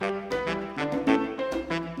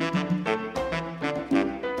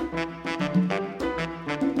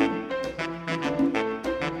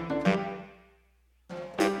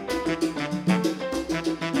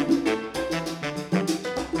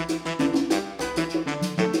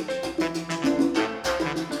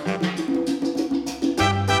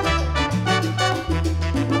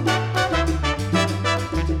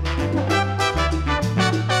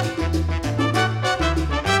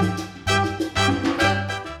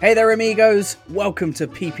Hey there, amigos! Welcome to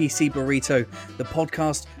PPC Burrito, the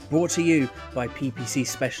podcast brought to you by PPC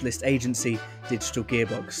specialist agency Digital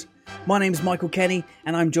Gearbox. My name's Michael Kenny,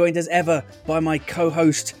 and I'm joined as ever by my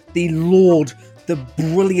co-host, the Lord, the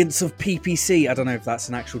brilliance of PPC. I don't know if that's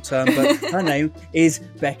an actual term, but her name is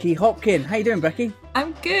Becky Hopkin. How you doing, Becky?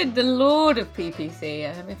 I'm good, the Lord of PPC.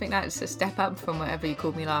 I think that's a step up from whatever you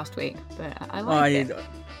called me last week, but I like it.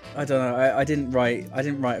 I don't know. I didn't write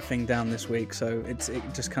a thing down this week, so it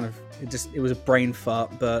was a brain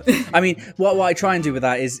fart. But I mean, what I try and do with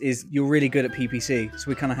that is you're really good at PPC, so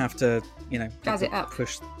we kind of have to, jazz it up.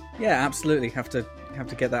 Push. Yeah, absolutely. Have to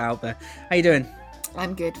get that out there. How you doing?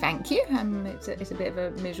 I'm good, thank you. It's a bit of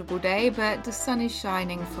a miserable day, but the sun is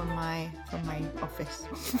shining from my office.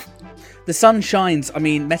 The sun shines, I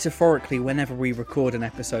mean, metaphorically, whenever we record an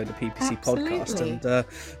episode of PPC Absolutely. Podcast, and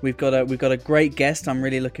we've got a great guest. I'm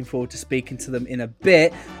really looking forward to speaking to them in a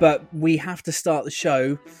bit, but we have to start the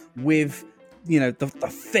show with the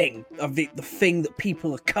thing that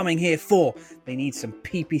people are coming here for. They need some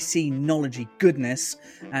PPC knowledgey goodness,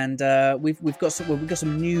 and we've got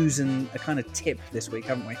some news and a kind of tip this week,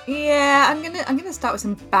 haven't we? Yeah, I'm gonna start with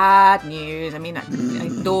some bad news. I mean,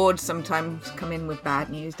 Lords sometimes come in with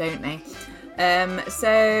bad news, don't they?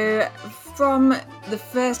 So from the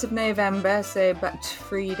 1st of November, so about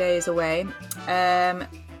 3 days away,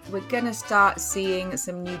 we're going to start seeing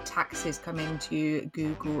some new taxes come into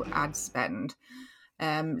Google ad spend.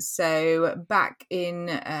 So back in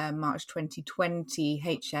March 2020,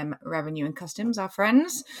 HM Revenue and Customs, our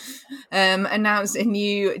friends, announced a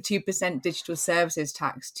new 2% digital services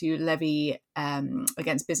tax to levy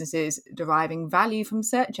against businesses deriving value from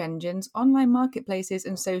search engines, online marketplaces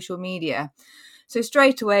and social media. So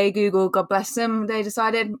straight away, Google, God bless them, they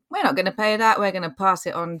decided, we're not going to pay that. We're going to pass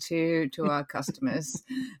it on to our customers.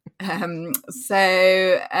 Yes,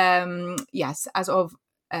 as of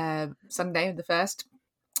Sunday, the 1st,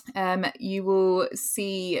 you will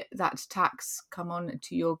see that tax come on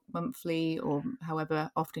to your monthly or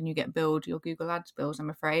however often you get billed your Google Ads bills, I'm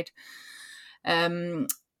afraid. Amazon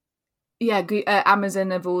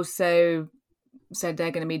have also said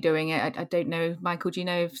they're going to be doing it. I don't know, Michael, do you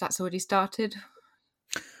know if that's already started?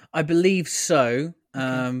 I believe so,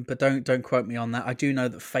 but don't quote me on that. I do know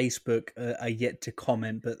that Facebook are yet to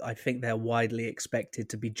comment, but I think they're widely expected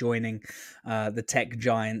to be joining the tech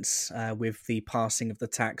giants with the passing of the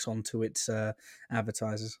tax onto its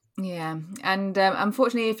advertisers. Yeah, and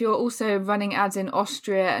unfortunately, if you're also running ads in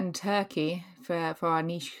Austria and Turkey for our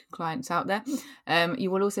niche clients out there,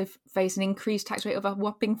 you will also face an increased tax rate of a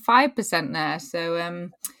whopping 5% there. So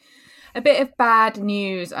a bit of bad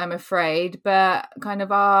news, I'm afraid, but kind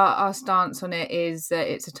of our stance on it is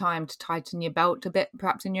that it's a time to tighten your belt a bit,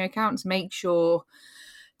 perhaps in your accounts. Make sure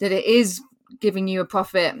that it is giving you a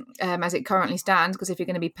profit as it currently stands, because if you're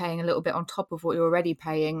going to be paying a little bit on top of what you're already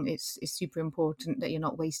paying, it's super important that you're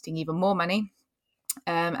not wasting even more money.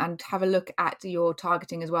 And have a look at your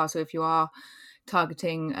targeting as well. So if you are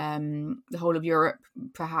targeting the whole of Europe,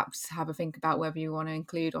 perhaps have a think about whether you want to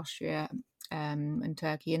include Austria and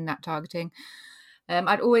Turkey in that targeting.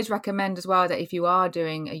 I'd always recommend as well that if you are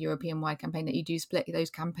doing a European-wide campaign, that you do split those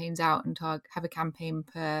campaigns out and have a campaign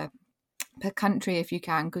per country if you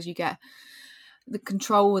can, because you get the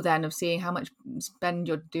control then of seeing how much spend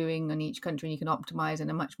you're doing on each country, and you can optimize in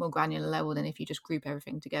a much more granular level than if you just group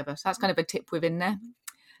everything together. So that's kind of a tip within there.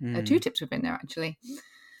 2 tips within there, actually.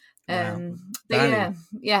 Wow. But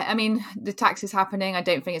yeah, I mean, the tax is happening. I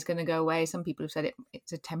don't think it's going to go away. Some people have said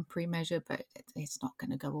it's a temporary measure, but it's not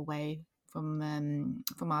going to go away from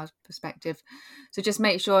our perspective. So just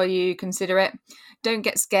make sure you consider it. Don't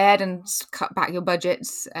get scared and cut back your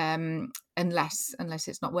budgets unless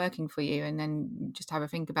it's not working for you, and then just have a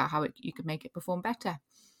think about how you could make it perform better.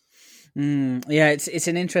 Yeah, it's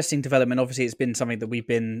an interesting development. Obviously, it's been something that we've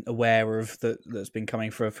been aware of that's been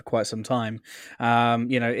coming for quite some time.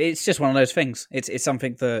 It's just one of those things. It's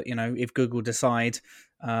something that, if Google decide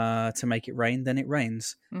to make it rain, then it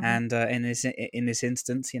rains. Mm-hmm. And in this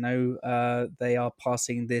instance, they are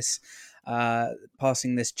passing this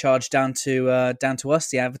charge down to us,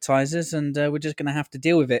 the advertisers, and we're just going to have to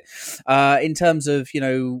deal with it. In terms of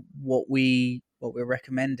what we're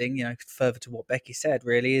recommending, further to what Becky said,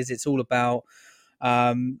 really is it's all about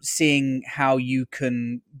seeing how you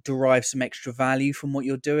can derive some extra value from what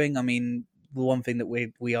you're doing. I mean, the one thing that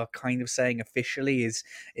we are kind of saying officially is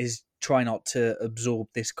try not to absorb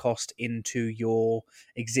this cost into your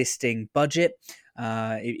existing budget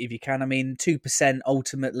if you can. I mean, 2%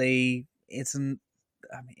 ultimately isn't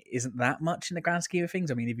that much in the grand scheme of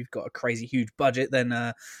things. I mean, if you've got a crazy huge budget, then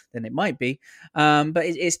it might be. But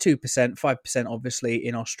it's 2%, 5% obviously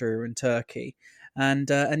in Austria and Turkey. And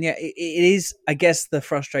yeah, it is. I guess the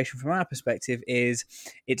frustration from our perspective is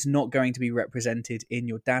it's not going to be represented in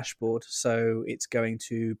your dashboard, so it's going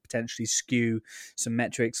to potentially skew some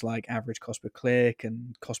metrics like average cost per click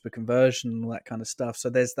and cost per conversion and all that kind of stuff. So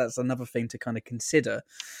that's another thing to kind of consider.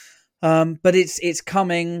 But it's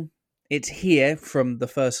coming. It's here from the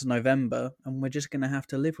 1st of November, and we're just going to have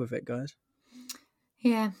to live with it, guys.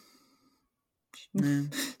 Yeah. Yeah.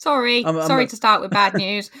 Sorry to start with bad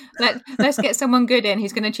news. Let's get someone good in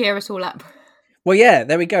who's going to cheer us all up. Well, yeah,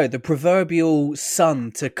 there we go. The proverbial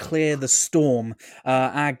sun to clear the storm.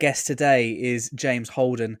 Our guest today is James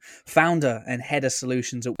Holden, founder and head of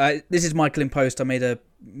solutions. This is Michael in Post. I made a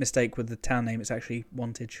mistake with the town name. It's actually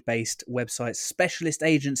Wantage-based website specialist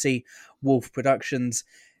agency, Wolf Productions.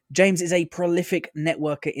 James is a prolific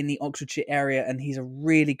networker in the Oxfordshire area, and he's a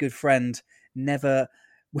really good friend. He's never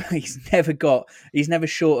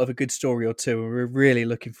short of a good story or two. We're really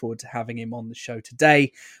looking forward to having him on the show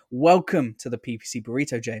today. Welcome to the PPC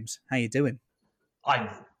Burrito, James. How you doing? I'm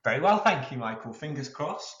very well, thank you, Michael. Fingers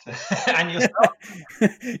crossed. And yourself?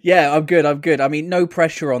 Yeah, I'm good. I mean, no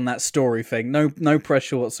pressure on that story thing. No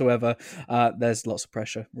pressure whatsoever. There's lots of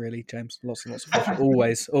pressure, really, James. Lots and lots of pressure.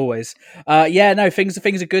 always. Yeah, no, things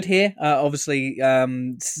are good here. Obviously,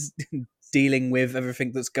 dealing with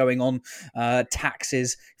everything that's going on,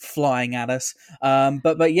 taxes flying at us.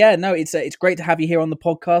 But yeah, no, it's great to have you here on the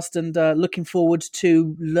podcast, and looking forward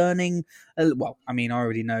to learning. Well, I mean, I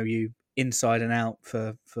already know you inside and out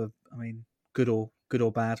for I mean, good or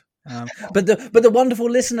bad. But the wonderful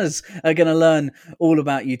listeners are going to learn all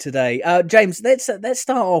about you today. James, let's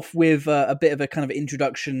start off with a bit of a kind of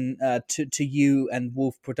introduction to you and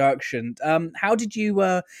Wolf Production. How did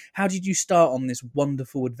you start on this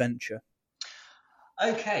wonderful adventure?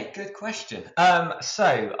 Okay, good question.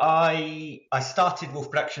 So I started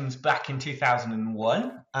Wolf Productions back in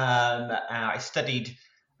 2001. I studied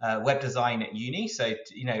web design at uni, so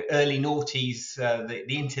early noughties.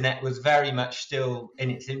 The internet was very much still in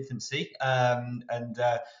its infancy, and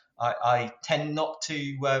I tend not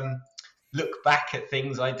to look back at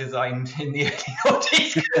things I designed in the early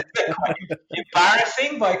noughties because they're quite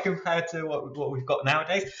embarrassing by compared to what we've got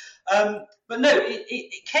nowadays. But no,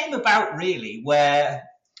 it came about really where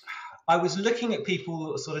I was looking at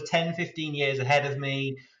people sort of 10, 15 years ahead of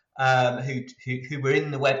me, who were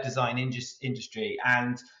in the web design industry,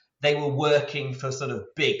 and they were working for sort of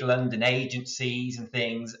big London agencies and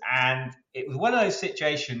things. And it was one of those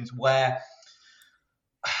situations where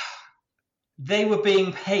they were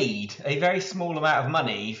being paid a very small amount of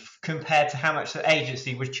money compared to how much the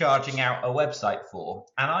agency was charging out a website for.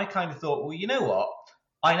 And I kind of thought, well, you know what?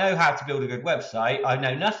 I know how to build a good website. I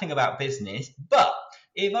know nothing about business, but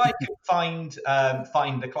if I can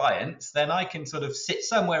find the clients, then I can sort of sit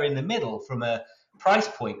somewhere in the middle from a price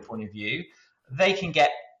point of view. They can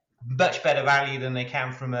get much better value than they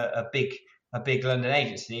can from a big London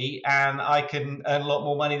agency, and I can earn a lot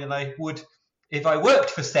more money than I would if I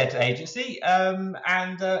worked for said agency and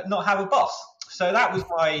not have a boss. So that was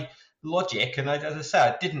my logic, and as I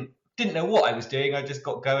said, I didn't know what I was doing. I just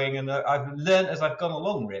got going, and I've learned as I've gone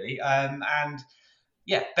along, really. And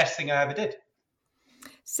yeah, best thing I ever did.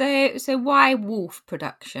 So why Wolf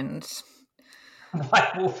Productions?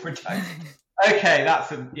 Why Wolf Productions? Okay,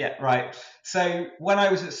 right. So when I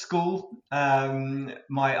was at school,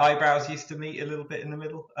 my eyebrows used to meet a little bit in the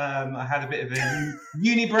middle. I had a bit of a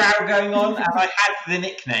unibrow going on, and I had the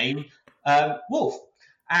nickname Wolf.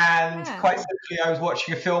 And quite simply, I was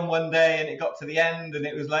watching a film one day, and it got to the end, and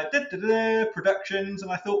it was like Productions,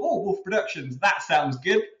 and I thought, oh, Wolf Productions, that sounds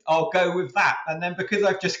good. I'll go with that. And then because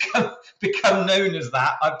I've just become known as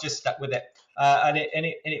that, I've just stuck with it, and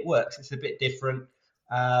it works. It's a bit different.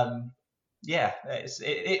 Yeah,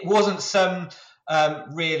 it wasn't some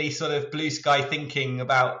really sort of blue sky thinking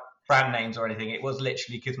about brand names or anything. It was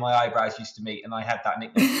literally because my eyebrows used to meet and I had that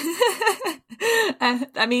nickname.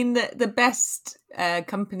 I mean, the best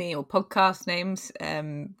company or podcast names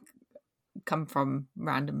come from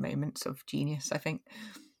random moments of genius, I think.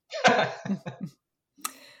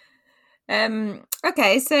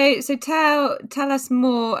 Okay, so tell us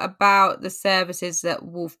more about the services that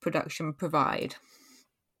Wolf Production provide.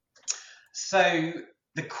 So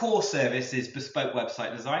the core service is bespoke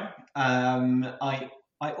website design.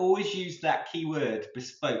 I always use that keyword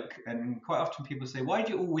bespoke, and quite often people say, why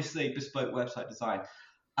do you always say bespoke website design?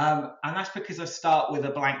 And that's because I start with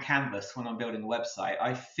a blank canvas when I'm building a website.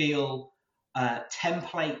 I feel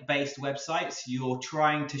template-based websites, you're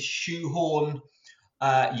trying to shoehorn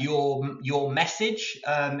your message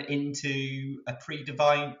into a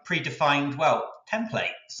predefined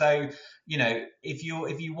template. So if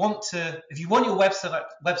you want your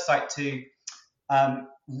website to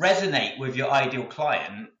resonate with your ideal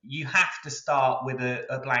client, you have to start with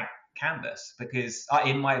a blank canvas, because,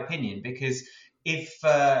 in my opinion, because if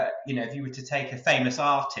if you were to take a famous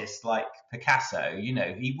artist like Picasso,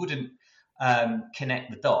 he wouldn't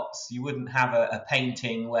connect the dots. You wouldn't have a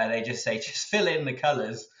painting where they just say, just fill in the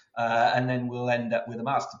colors, and then we'll end up with a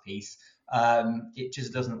masterpiece. It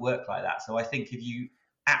just doesn't work like that. So I think if you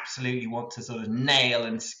absolutely want to sort of nail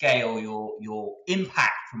and scale your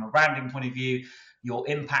impact from a branding point of view, your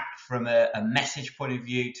impact from a message point of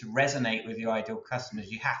view, to resonate with your ideal customers,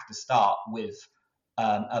 you have to start with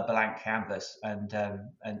a blank canvas,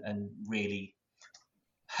 and really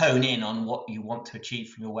hone in on what you want to achieve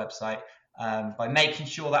from your website, by making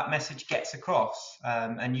sure that message gets across.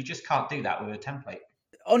 And you just can't do that with a template.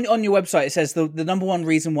 On your website, it says the number one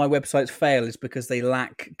reason why websites fail is because they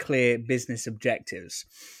lack clear business objectives.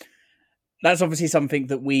 That's obviously something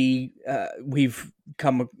that we've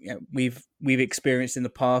experienced in the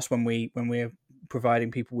past when we're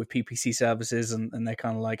providing people with PPC services, and they're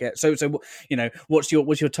kind of like it. So what's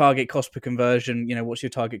your target cost per conversion? What's your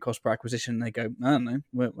target cost per acquisition? And they go, I don't know.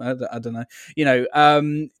 I don't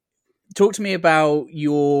know. Talk to me about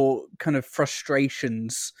your kind of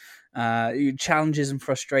frustrations, your challenges and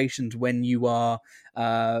frustrations when you are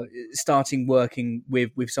starting working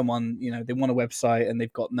with someone. They want a website and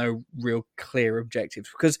they've got no real clear objectives.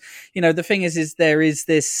 Because the thing is there is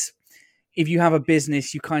this: if you have a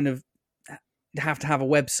business, you kind of have to have a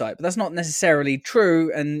website, but that's not necessarily true.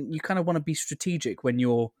 And you kind of want to be strategic when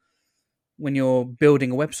you're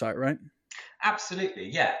building a website, right? Absolutely,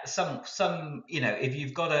 yeah. Some if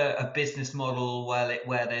you've got a business model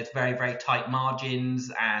where there's very, very tight margins,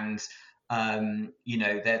 and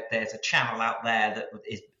there's a channel out there that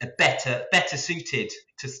is better suited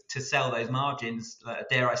to sell those margins,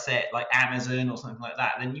 dare I say it, like Amazon or something like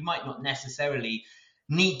that, then you might not necessarily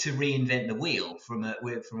need to reinvent the wheel from a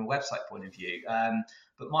website point of view.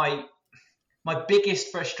 But my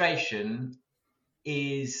biggest frustration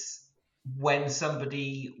is when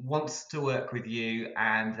somebody wants to work with you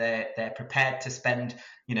and they're prepared to spend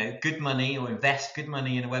good money or invest good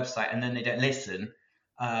money in a website, and then they don't listen,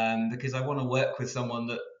 because I want to work with someone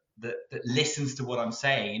that listens to what I'm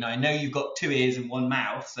saying. I know you've got two ears and one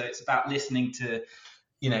mouth, so it's about listening to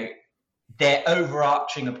their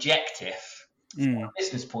overarching objective from a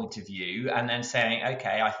business point of view, and then saying,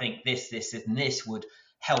 okay, I think this and this would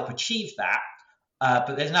help achieve that.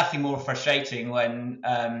 But there's nothing more frustrating when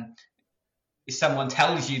someone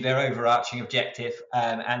tells you their overarching objective,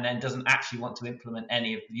 and then doesn't actually want to implement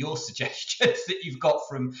any of your suggestions that you've got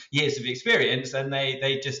from years of experience, and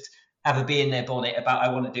they just have a bee in their bonnet about,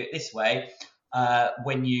 I want to do it this way,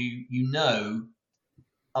 when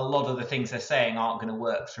a lot of the things they're saying aren't going to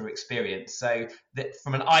work through experience. So that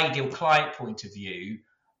from an ideal client point of view,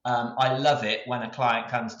 I love it when a client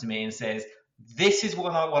comes to me and says, this is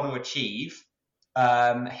what I want to achieve,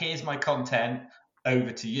 here's my content,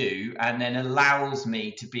 over to you, and then allows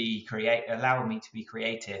me to be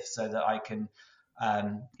creative, so that I can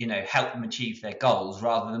help them achieve their goals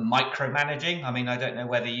rather than micromanaging. I mean, I don't know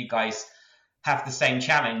whether you guys have the same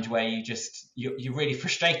challenge where you're really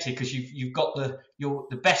frustrated because you've got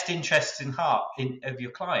the best interests in heart of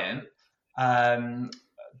your client,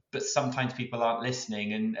 but sometimes people aren't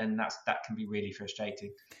listening, and that can be really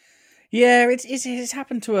frustrating. Yeah, it's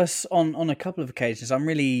happened to us on a couple of occasions. I'm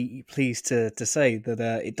really pleased to say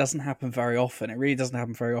that it doesn't happen very often. It really doesn't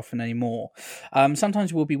happen very often anymore.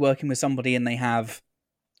 Sometimes we'll be working with somebody and they have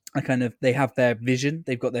their vision.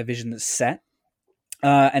 They've got their vision that's set.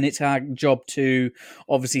 And it's our job to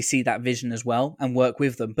obviously see that vision as well and work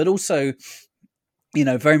with them. But also,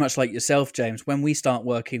 very much like yourself, James, when we start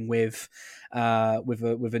working with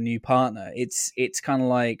a new partner, it's kind of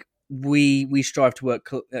like we strive to work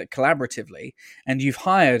collaboratively, and you've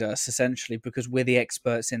hired us essentially because we're the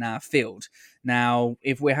experts in our field. Now,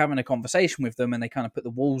 if we're having a conversation with them and they kind of put the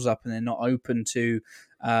walls up and they're not open to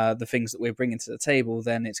the things that we're bringing to the table,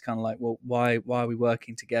 then it's kind of like, well, why are we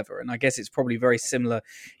working together? And I guess it's probably very similar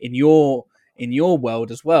in your world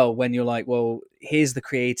as well, when you're like, well, here's the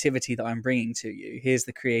creativity that I'm bringing to you. Here's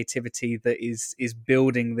the creativity that is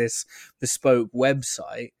building this bespoke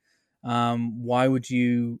website. Why would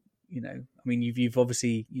you? I mean, you've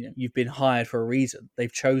obviously, you've been hired for a reason. They've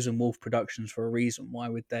chosen Wolf Productions for a reason. Why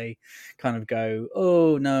would they kind of go,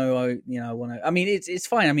 oh no, I want to? I mean, it's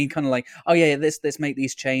fine. I mean, kind of like, oh yeah, let's make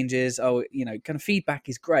these changes. Oh, kind of feedback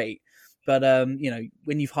is great. But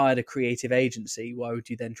when you've hired a creative agency, why would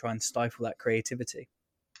you then try and stifle that creativity?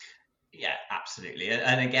 Yeah, absolutely.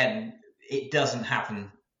 And again, it doesn't happen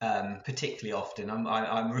particularly often.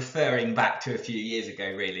 I'm referring back to a few years ago,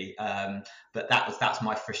 really. But that's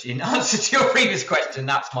my in answer to your previous question.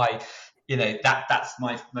 That's my, that's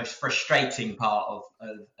my most frustrating part of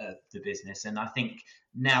the business. And I think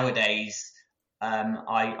nowadays,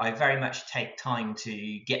 I very much take time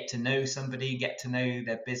to get to know somebody, get to know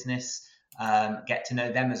their business, get to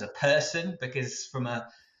know them as a person, because from a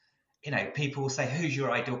people will say, who's your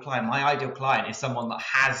ideal client? My ideal client is someone that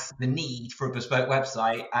has the need for a bespoke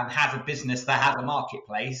website and has a business that has a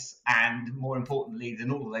marketplace. And more importantly than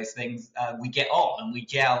all of those things, we get on and we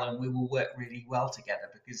gel and we will work really well together.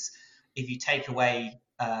 Because if you take away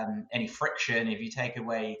any friction, if you take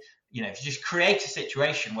away, if you just create a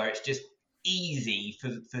situation where it's just easy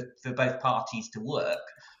for both parties to work,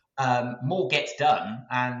 more gets done,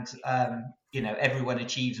 and everyone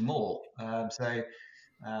achieves more.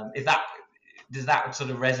 If that does that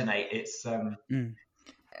sort of resonate? It's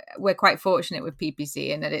We're quite fortunate with PPC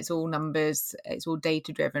in that it's all numbers, it's all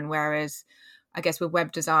data driven, whereas I guess with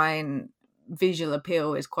web design, visual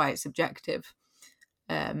appeal is quite subjective.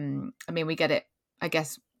 I mean, we get it, I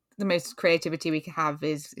guess the most creativity we can have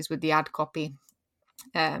is with the ad copy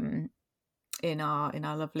in our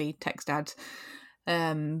lovely text ads.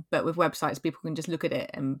 But with websites, people can just look at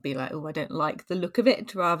it and be like, oh, I don't like the look of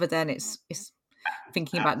it, rather than it's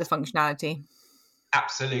thinking about the functionality.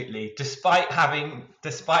 Absolutely. Despite having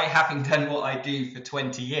done what I do for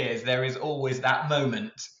 20 years, there is always that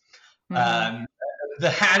moment, the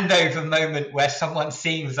handover moment where someone's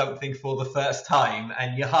seeing something for the first time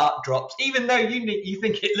and your heart drops, even though you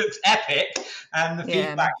think it looks epic, and the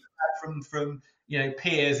feedback from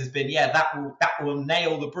peers has been, that will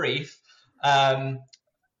nail the brief.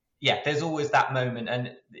 There's always that moment,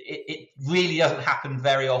 and it really doesn't happen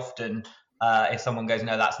very often. If someone goes,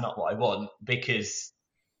 no, that's not what I want, because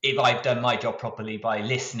if I've done my job properly by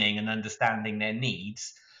listening and understanding their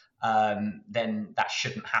needs, then that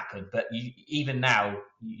shouldn't happen. But even now,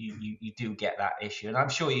 you do get that issue, and I'm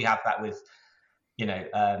sure you have that with,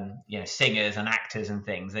 singers and actors and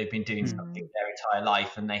things. They've been doing something their entire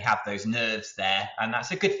life, and they have those nerves there, and that's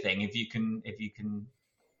a good thing if you can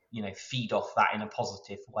feed off that in a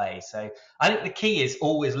positive way. So I think the key is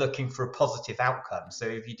always looking for a positive outcome. So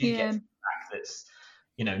if you do get feedback that's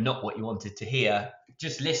not what you wanted to hear,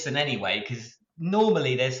 just listen anyway, because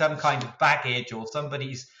normally there's some kind of baggage, or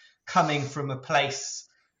somebody's coming from a place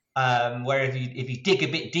where if you dig a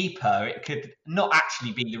bit deeper, it could not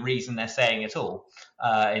actually be the reason they're saying it all.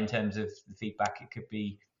 In terms of the feedback, it could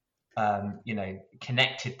be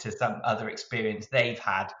connected to some other experience they've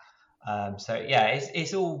had.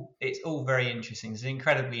 It's all very interesting. It's an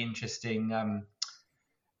incredibly interesting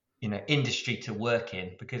industry to work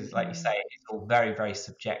in, because like you say, it's all very, very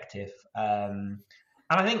subjective. And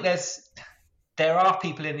I think there are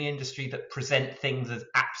people in the industry that present things as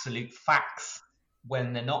absolute facts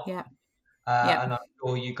when they're not. And I'm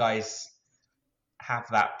sure you guys have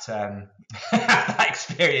that that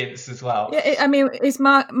experience as well. I mean, it's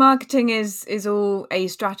marketing is all a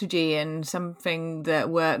strategy, and something that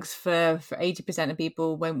works for 80% of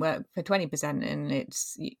people won't work for 20%. And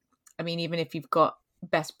it's, I mean, even if you've got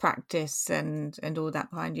best practice and all that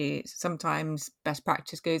behind you, sometimes best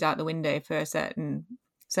practice goes out the window for a certain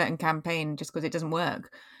campaign just because it doesn't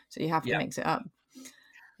work. So you have to mix it up.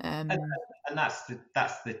 And that's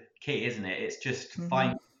the key, isn't it? It's just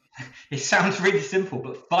find. It sounds really simple,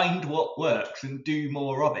 but find what works and do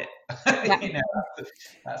more of it.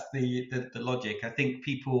 That's the logic. I think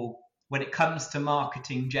people, when it comes to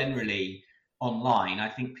marketing generally online, I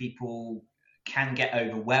think people can get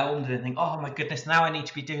overwhelmed and think, oh my goodness, now I need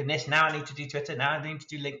to be doing this, now I need to do Twitter, now I need to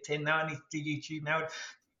do LinkedIn, now I need to do YouTube. Now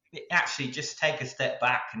actually just take a step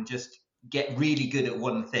back and just get really good at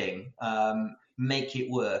one thing, make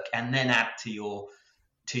it work, and then add to your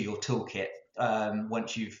toolkit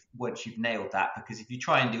once you've nailed that. Because if you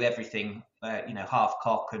try and do everything half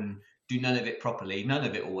cock and do none of it properly, none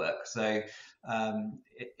of it will work. So and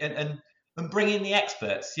bring in the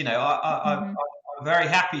experts. I'm very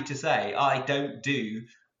happy to say I don't do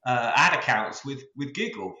ad accounts with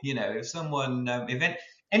Google. If someone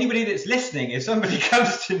anybody that's listening, if somebody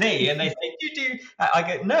comes to me and they say, you do, I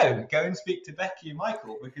go, no, go and speak to Becky and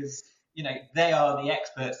Michael, because they are the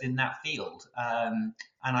experts in that field. And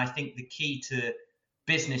I think the key to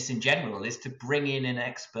business in general is to bring in an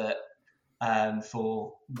expert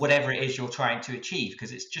for whatever it is you're trying to achieve,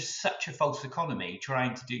 because it's just such a false economy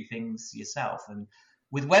trying to do things yourself. And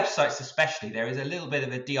with websites especially, there is a little bit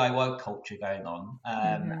of a DIY culture going on.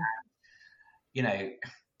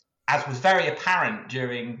 As was very apparent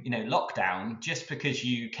during lockdown, just because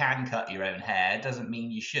you can cut your own hair doesn't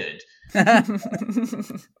mean you should.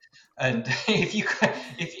 And if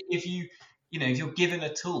you're given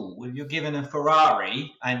a tool, if you're given a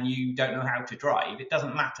Ferrari and you don't know how to drive, it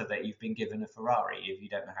doesn't matter that you've been given a Ferrari if you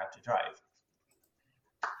don't know how to drive.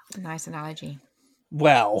 Nice analogy.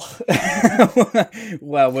 Well,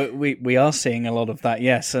 well, we are seeing a lot of that,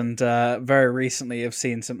 yes, and very recently I've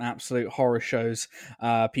seen some absolute horror shows.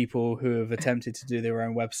 People who have attempted to do their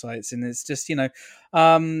own websites, and it's just yeah,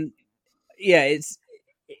 it's.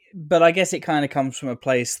 But I guess it kind of comes from a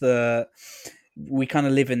place that we kind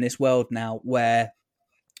of live in this world now where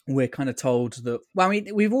we're kind of told that. Well, I mean,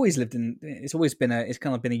 we've always lived in. It's always been it's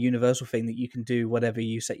kind of been a universal thing that you can do whatever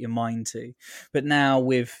you set your mind to. But now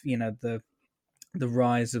with the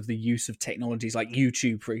rise of the use of technologies like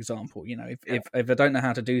YouTube, for example, if I don't know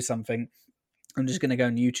how to do something, I'm just going to go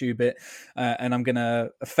and YouTube it, and I'm going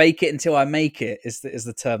to fake it until I make it. Is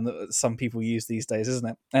the term that some people use these days, isn't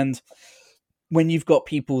it? And when you've got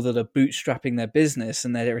people that are bootstrapping their business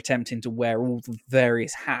and they're attempting to wear all the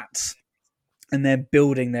various hats, and they're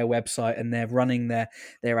building their website and they're running their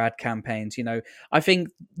ad campaigns, I think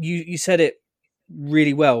you said it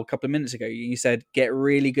really well a couple of minutes ago. You said get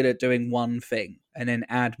really good at doing one thing and then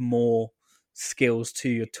add more skills to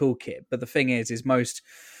your toolkit. But the thing is most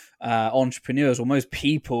entrepreneurs or most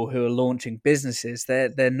people who are launching businesses,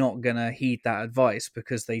 they're not going to heed that advice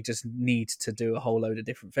because they just need to do a whole load of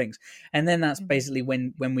different things. And then that's basically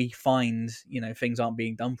when we find things aren't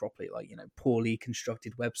being done properly, like poorly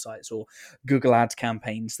constructed websites or Google Ads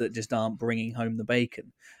campaigns that just aren't bringing home the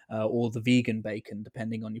bacon, or the vegan bacon,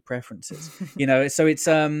 depending on your preferences. So it's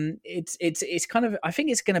kind of, I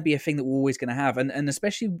think it's going to be a thing that we're always going to have, and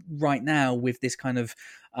especially right now with this kind of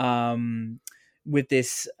with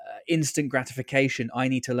this instant gratification. I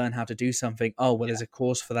need to learn how to do something. Oh, well, there's a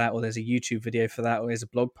course for that, or there's a YouTube video for that, or there's a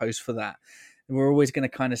blog post for that. And we're always going to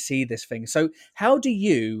kind of see this thing. So how do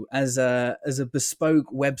you, as a bespoke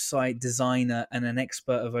website designer and an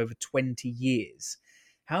expert of over 20 years,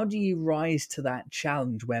 how do you rise to that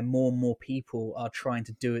challenge where more and more people are trying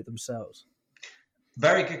to do it themselves?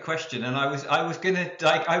 Very good question, and I was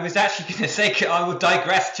actually gonna say I will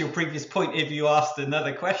digress to your previous point if you asked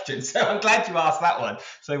another question. So I'm glad you asked that one.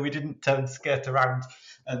 So we didn't skirt around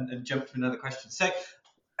and jump to another question. So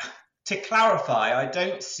to clarify, I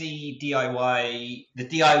don't see the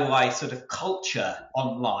DIY sort of culture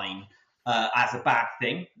online as a bad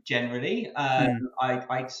thing generally.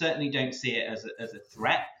 I certainly don't see it as a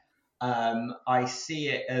threat. I see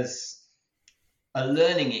it as a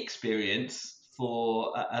learning experience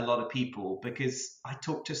for a lot of people, because I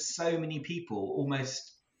talk to so many people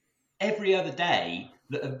almost every other day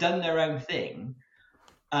that have done their own thing,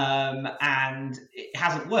 and it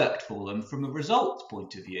hasn't worked for them from a results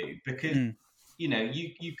point of view, because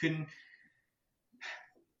you can,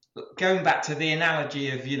 going back to the analogy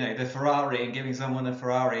of the Ferrari and giving someone a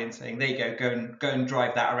Ferrari and saying, there you go and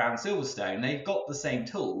drive that around Silverstone. They've got the same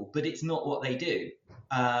tool, but it's not what they do.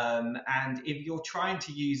 And if you're trying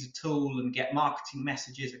to use a tool and get marketing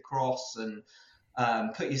messages across and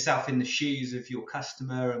put yourself in the shoes of your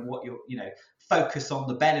customer and what focus on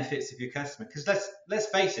the benefits of your customer, because let's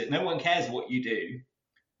face it, no one cares what you do.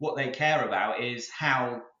 What they care about is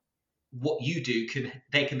how what you do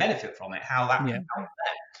they can benefit from it, how that can help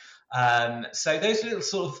them. So those little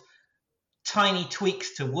sort of tiny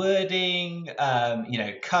tweaks to wording,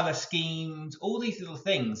 color schemes, all these little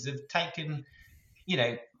things have taken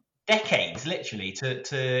decades literally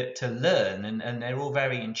to learn, and they're all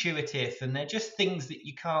very intuitive, and they're just things that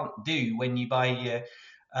you can't do when you buy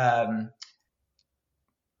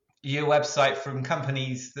your website from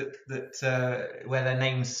companies that where their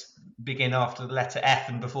names begin after the letter F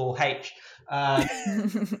and before H,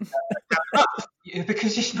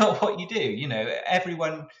 because it's not what you do.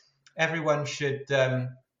 Everyone should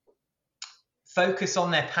focus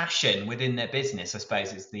on their passion within their business, I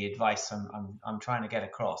suppose, is the advice I'm trying to get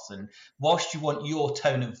across. And whilst you want your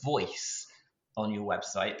tone of voice on your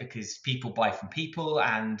website, because people buy from people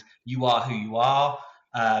and you are who you are,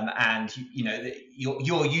 and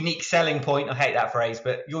your unique selling point, I hate that phrase,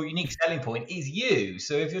 but your unique selling point is you.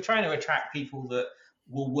 So if you're trying to attract people that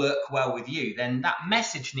will work well with you, then that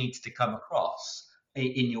message needs to come across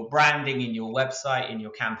in your branding, in your website, in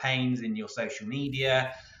your campaigns, in your social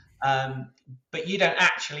media. But you don't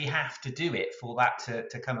actually have to do it for that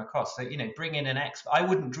to come across. So, bring in an expert. I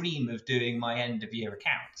wouldn't dream of doing my end of year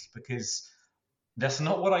accounts, because that's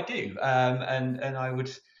not what I do. And I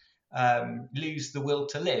would lose the will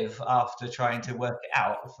to live after trying to work it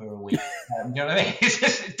out for a week. You know what I mean?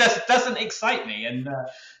 It doesn't excite me. And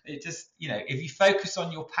it just, if you focus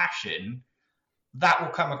on your passion, that will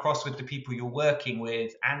come across with the people you're working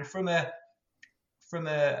with. And from from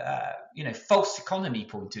a false economy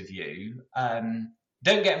point of view,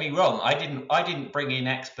 don't get me wrong. I didn't bring in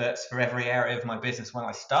experts for every area of my business when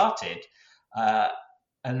I started,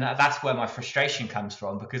 and that's where my frustration comes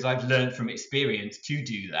from, because I've learned from experience to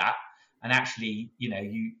do that. And actually,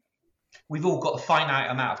 we've all got a finite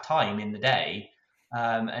amount of time in the day,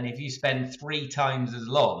 and if you spend 3 times as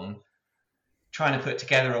long trying to put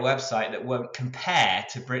together a website that won't compare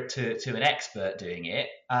to an expert doing it,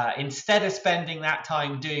 instead of spending that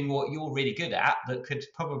time doing what you're really good at, that could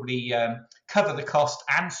probably cover the cost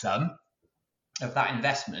and some of that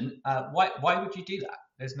investment, why would you do that?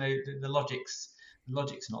 There's no the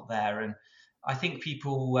logic's not there. And I think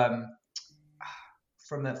people,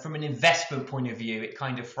 from an investment point of view, it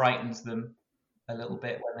kind of frightens them a little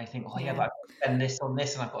bit when they think, oh yeah, but I've got to spend this on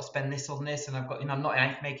this, and I've got to spend this on this, and I've got, I'm not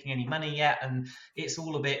making any money yet, and it's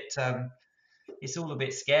all a bit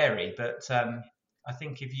scary. But I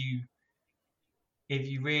think if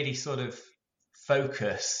you really sort of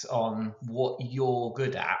focus on what you're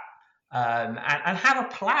good at, and have a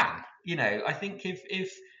plan, I think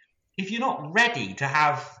if you're not ready to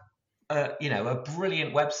have a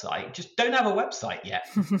brilliant website, just don't have a website yet.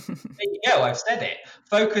 There you go, I've said it.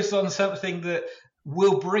 Focus on something that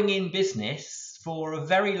will bring in business for a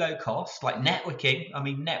very low cost, like networking. I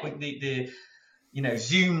mean, the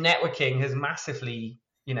Zoom networking has massively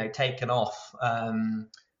taken off.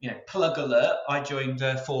 Plug alert, I joined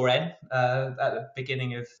 4N at the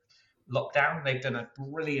beginning of lockdown. They've done a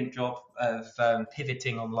brilliant job of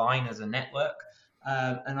pivoting online as a network.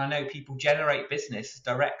 And I know people generate business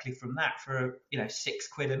directly from that for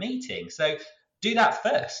 £6 a meeting. So do that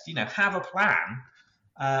first. Have a plan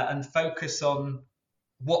and focus on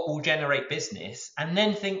what will generate business, and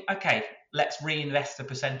then think, okay, let's reinvest a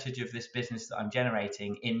percentage of this business that I'm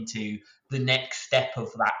generating into the next step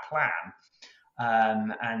of that plan.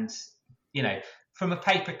 And from a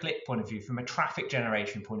pay-per-click point of view, from a traffic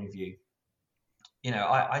generation point of view,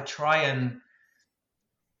 I try and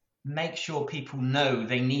make sure people know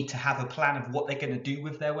they need to have a plan of what they're going to do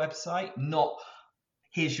with their website, not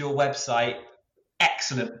here's your website,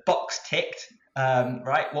 excellent, box ticked,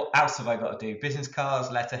 right? What else have I got to do? Business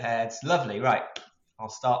cards, letterheads, lovely, right? I'll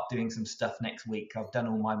start doing some stuff next week. I've done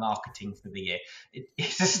all my marketing for the year.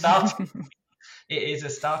 It's a starting point. It is a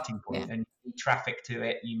starting point, and you need traffic to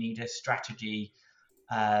it. You need a strategy.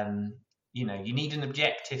 You need an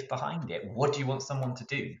objective behind it. What do you want someone to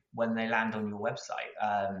do when they land on your website?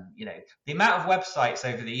 The amount of websites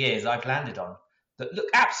over the years I've landed on that look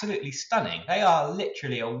absolutely stunning. They are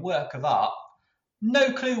literally a work of art.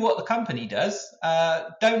 No clue what the company does.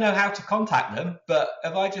 Don't know how to contact them. But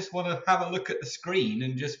if I just want to have a look at the screen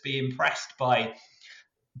and just be impressed by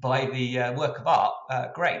the work of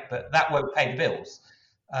art, great. But that won't pay the bills.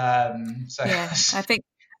 I think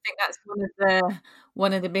that's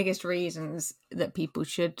one of the biggest reasons that people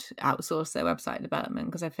should outsource their website development,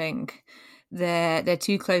 because I think they're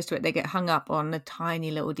too close to it. They get hung up on the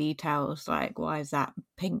tiny little details, like why is that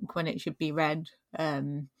pink when it should be red?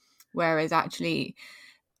 Whereas actually,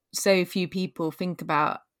 so few people think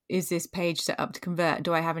about, is this page set up to convert?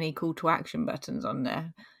 Do I have any call to action buttons on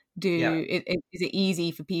there? Is it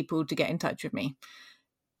easy for people to get in touch with me?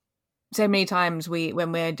 So many times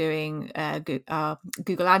when we're doing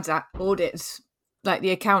Google Ads audits, like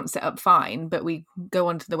the account's set up fine, but we go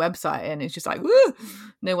onto the website and it's just like, woo!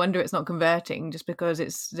 No wonder it's not converting, just because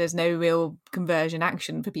there's no real conversion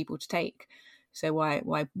action for people to take. So why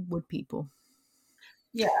would people?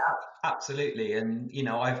 Yeah, absolutely. And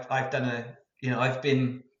I've done I've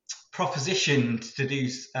been propositioned to do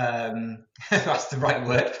that's the right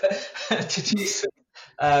word, to do some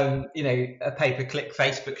a pay-per-click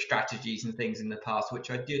Facebook strategies and things in the past,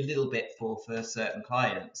 which I do a little bit for certain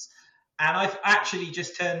clients. And I've actually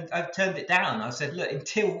I've turned it down. I said, look,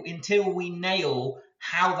 until we nail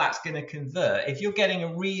how that's going to convert, if you're getting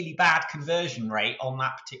a really bad conversion rate on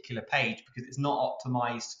that particular page because it's not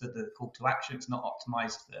optimized for the call to action, it's not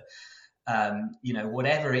optimized for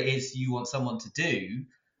whatever it is you want someone to do,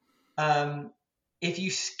 if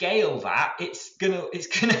you scale that, it's gonna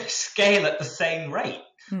scale at the same rate.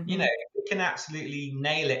 Mm-hmm. You can absolutely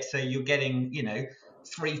nail it so you're getting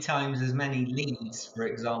 3 times as many leads, for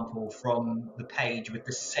example, from the page with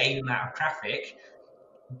the same amount of traffic.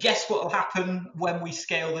 Guess what will happen when we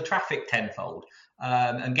scale the traffic tenfold?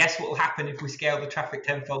 And guess what will happen if we scale the traffic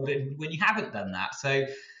tenfold when you haven't done that? So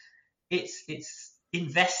it's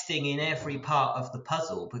investing in every part of the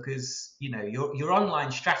puzzle, because your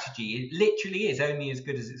online strategy literally is only as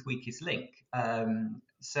good as its weakest link.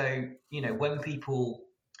 So when people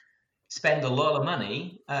spend a lot of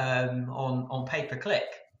money on pay-per-click,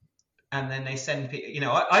 and then they send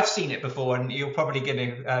people, I've seen it before, and you're probably going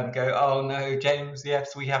to go, oh no, James,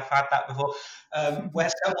 yes, we have had that before, where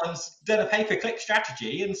someone's done a pay-per-click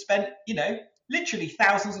strategy and spent, literally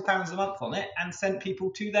thousands of pounds a month on it and sent people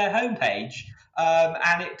to their homepage,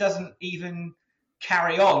 and it doesn't even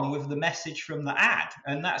carry on with the message from the ad.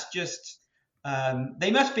 And that's just,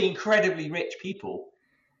 they must be incredibly rich people.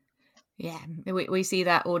 Yeah, we see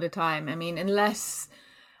that all the time. I mean, unless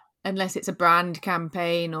it's a brand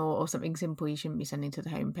campaign or something simple, you shouldn't be sending to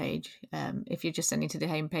the homepage. If you're just sending to the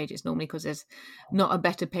homepage, it's normally because there's not a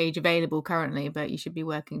better page available currently, but you should be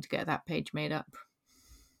working to get that page made up.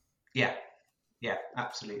 Yeah,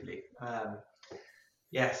 absolutely.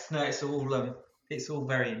 Yes, no, it's all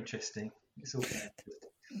very interesting. It's all very interesting.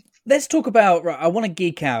 Let's talk about, right, I want to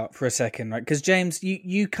geek out for a second, right? Because James,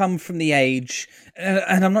 you come from the age,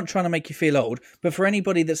 and I'm not trying to make you feel old, but for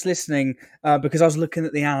anybody that's listening, because I was looking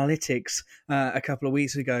at the analytics a couple of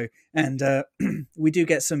weeks ago, and we do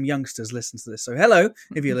get some youngsters listen to this. So hello,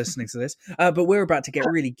 if you're listening to this, but we're about to get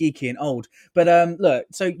really geeky and old. But look,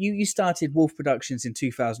 so you started Wolf Productions in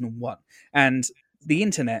 2001, and the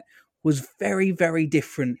internet was very, very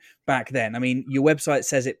different back then. I mean, your website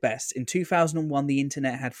says it best. In 2001, the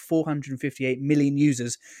internet had 458 million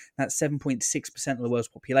users. That's 7.6% of the world's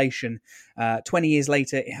population. 20 years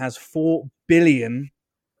later, it has 4 billion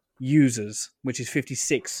users, which is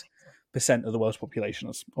 56% of the world's population.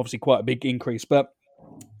 That's obviously quite a big increase. But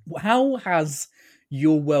how has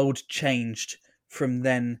your world changed from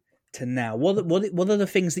then to now? What are the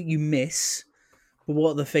things that you miss, but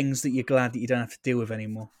what are the things that you're glad that you don't have to deal with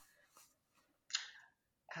anymore?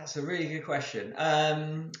 That's a really good question.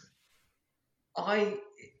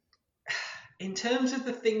 In terms of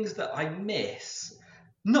the things that I miss,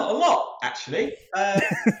 not a lot actually.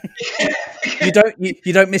 You don't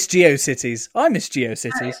miss GeoCities. I miss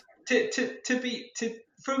GeoCities.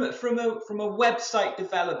 From a website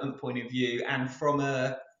development point of view, and from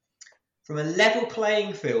a level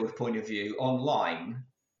playing field point of view online,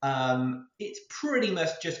 it's pretty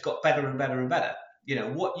much just got better and better and better.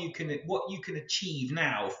 What you can achieve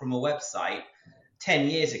now from a website 10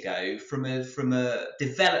 years ago, from a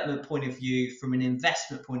development point of view, from an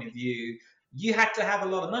investment point of view, you had to have a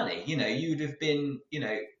lot of money. You would have been,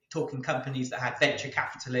 talking companies that had venture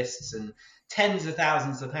capitalists and tens of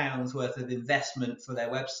thousands of pounds worth of investment for their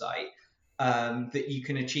website, that you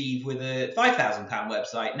can achieve with a £5,000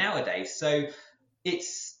 website nowadays. So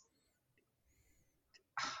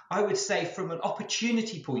I would say, from an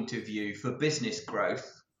opportunity point of view for business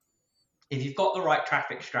growth, if you've got the right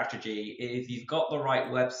traffic strategy, if you've got the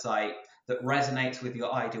right website that resonates with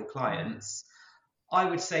your ideal clients, I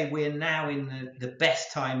would say we're now in the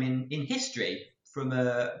best time in history from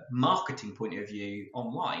a marketing point of view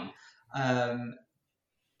online.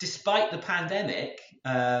 Despite the pandemic,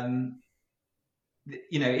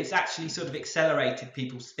 it's actually sort of accelerated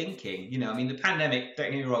people's thinking. The pandemic,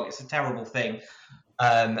 don't get me wrong, it's a terrible thing.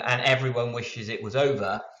 And everyone wishes it was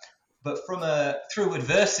over, but through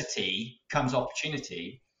adversity comes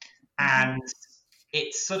opportunity, and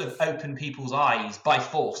it's sort of opened people's eyes by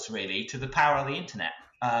force, really, to the power of the internet.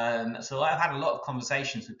 So I've had a lot of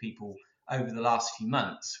conversations with people over the last few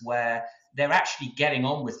months where they're actually getting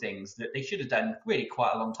on with things that they should have done really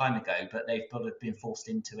quite a long time ago, but they've been forced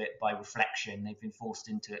into it by reflection. They've been forced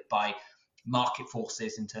into it by market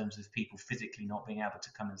forces in terms of people physically not being able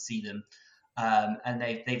to come and see them. And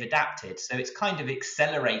they've adapted. So it's kind of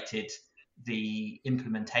accelerated the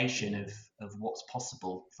implementation of what's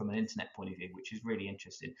possible from an internet point of view, which is really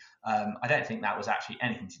interesting. I don't think that was actually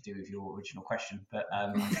anything to do with your original question, but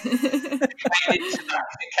it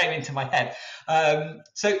came into my head.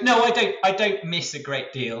 So no, I don't miss a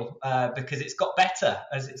great deal, because it's got better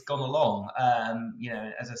as it's gone along.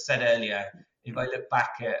 As I said earlier, if I look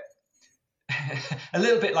back at a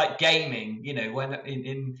little bit like gaming, when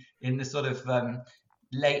in the sort of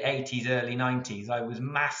late 80s, early 90s, I was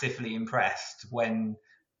massively impressed when,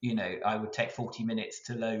 I would take 40 minutes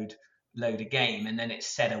to load a game, and then it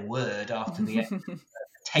said a word after the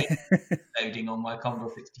tape loading on my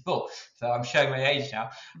Commodore 64. So I'm showing my age now.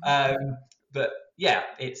 But yeah,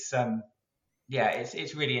 it's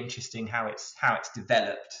really interesting how it's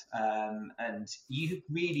developed, and you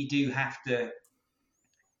really do have to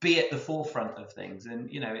be at the forefront of things. And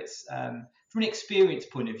it's from an experience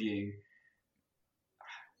point of view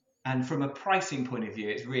and from a pricing point of view,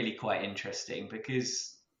 it's really quite interesting,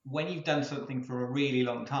 because when you've done something for a really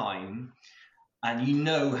long time and you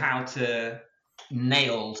know how to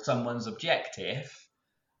nail someone's objective,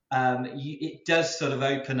 it does sort of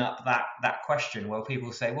open up that question where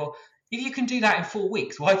people say, well, if you can do that in 4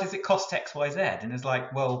 weeks, why does it cost X, Y, Z? And it's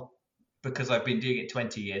like, well, because I've been doing it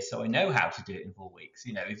 20 years, so I know how to do it in 4 weeks.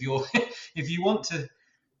 You know, if you're if you want to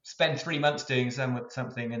spend 3 months doing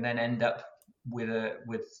something and then end up with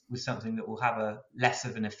something that will have a less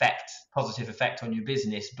of an positive effect on your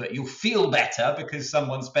business, but you'll feel better because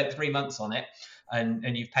someone spent 3 months on it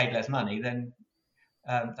and you've paid less money, then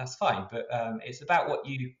that's fine. But it's about what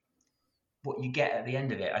you get at the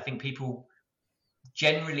end of it. I think people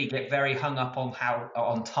generally get very hung up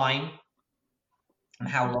on time and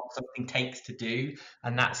how long something takes to do,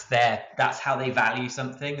 and that's how they value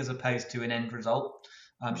something as opposed to an end result.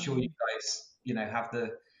 I'm sure you guys, have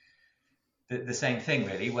the same thing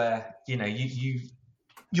really, where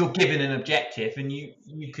you're given an objective and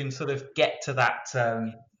you can sort of get to that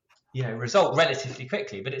result relatively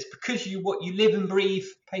quickly, but it's because you live and breathe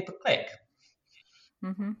pay per click.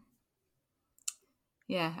 Mm-hmm.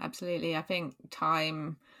 Yeah, absolutely. I think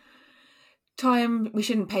time we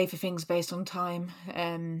shouldn't pay for things based on time,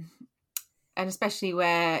 and especially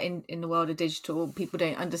where in the world of digital, people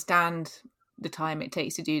don't understand the time it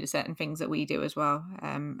takes to do the certain things that we do as well,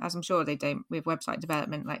 as I'm sure they don't with website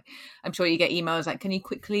development. Like, I'm sure you get emails like, can you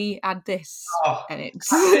quickly add this? And it's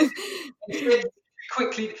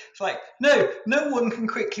quickly, it's like, no one can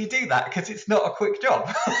quickly do that because it's not a quick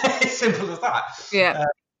job. It's simple as that. Yeah.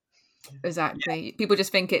 Exactly. Yeah. People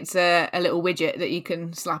just think it's a little widget that you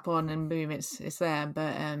can slap on and boom, it's there.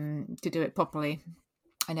 But to do it properly,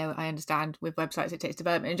 I understand with websites it takes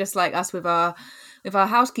development. And just like us with our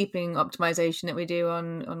housekeeping optimization that we do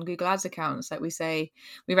on Google Ads accounts, like we say,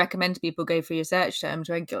 we recommend people go through your search terms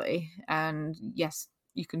regularly. And yes,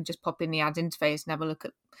 you can just pop in the ads interface and have a look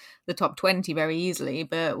at the top 20 very easily,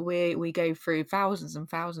 but we go through thousands and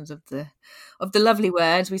thousands of the lovely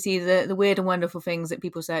words. We see the weird and wonderful things that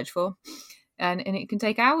people search for, and it can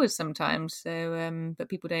take hours sometimes. So but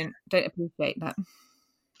people don't appreciate that.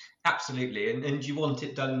 Absolutely. And do you want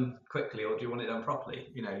it done quickly or do you want it done properly?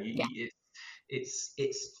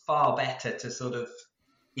 It's far better to sort of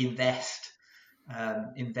invest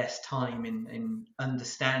time in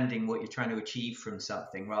understanding what you're trying to achieve from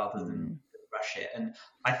something rather than rush it. And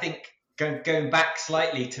I think going back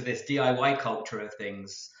slightly to this DIY culture of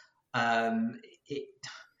things,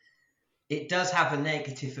 it does have a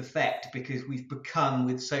negative effect because we've become,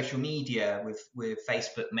 with social media, with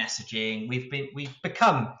Facebook messaging, we've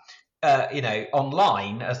become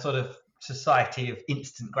online a sort of society of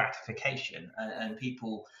instant gratification, and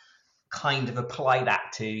people kind of apply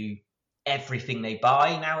that to everything they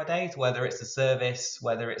buy nowadays, whether it's a service,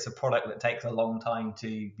 whether it's a product that takes a long time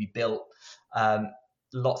to be built.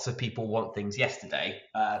 Lots of people want things yesterday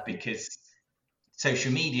because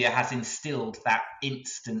social media has instilled that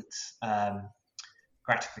instant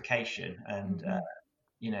gratification, and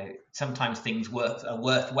sometimes things are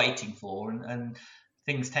worth waiting for, and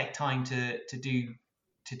things take time to do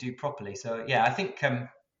properly. So yeah, I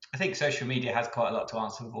think social media has quite a lot to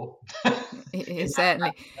answer for. It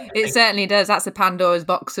certainly does. That's a Pandora's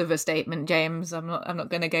box of a statement, James. I'm not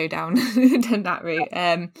going to go down that route.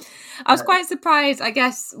 I was quite surprised, I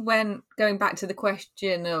guess, when going back to the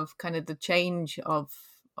question of kind of the change of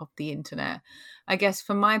the internet. I guess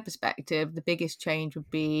from my perspective, the biggest change would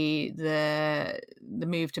be the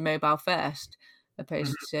move to mobile first,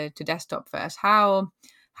 opposed to desktop first. How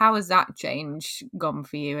has that change gone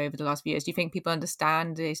for you over the last few years? Do you think people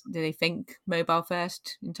understand? Do they think mobile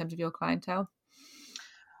first in terms of your clientele?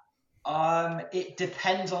 It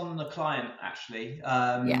depends on the client, actually.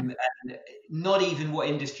 And not even what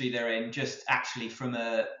industry they're in, just actually from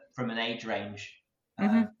an age range.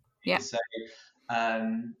 So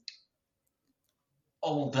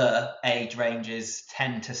older age ranges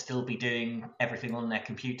tend to still be doing everything on their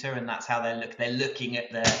computer, and that's how they're looking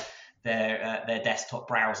at their desktop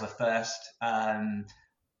browser first.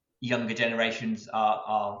 Younger generations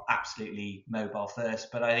are absolutely mobile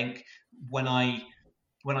first, but I think when I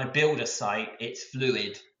build a site, it's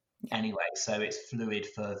fluid anyway, so it's fluid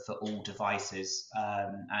for all devices.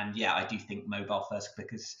 And yeah, I do think mobile first,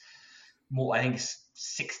 because I think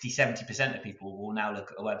 60-70% of people will now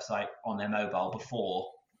look at a website on their mobile before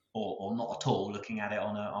or not at all looking at it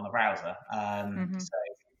on a browser. So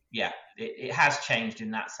yeah, it has changed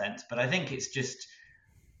in that sense, but I think it's just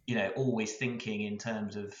always thinking in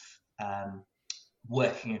terms of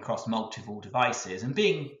working across multiple devices and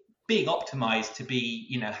being optimized to be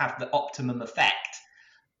have the optimum effect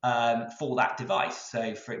for that device.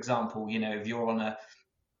 So for example, if you're on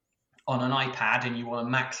an iPad and you want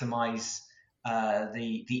to maximize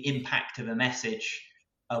the impact of a message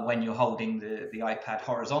when you're holding the iPad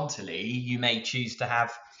horizontally, you may choose to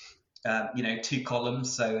have 2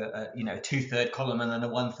 columns, so a 2/3 column and then a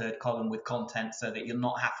 1/3 column with content, so that you're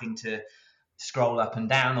not having to scroll up and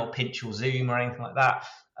down or pinch or zoom or anything like that.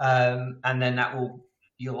 And then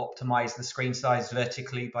you'll optimize the screen size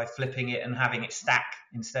vertically by flipping it and having it stack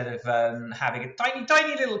instead of having a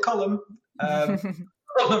tiny little column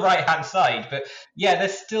on the right hand side. But yeah,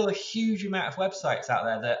 there's still a huge amount of websites out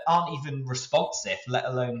there that aren't even responsive, let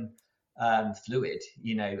alone fluid,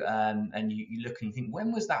 and you look and you think,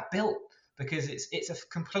 when was that built? Because it's a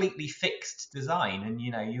completely fixed design, and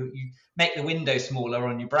you make the window smaller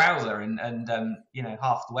on your browser, and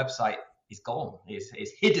half the website is gone,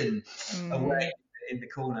 is hidden away in the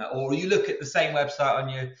corner. Or you look at the same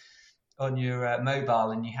website on your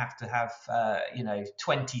mobile, and you have to have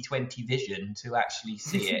 20/20 vision to actually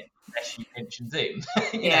see it, unless you pinch and zoom.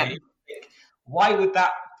 You think, why would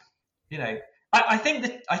that? I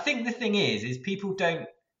think the thing is people don't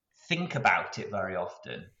think about it very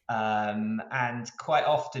often, and quite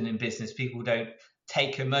often in business, people don't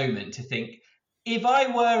take a moment to think, if I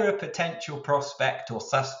were a potential prospect or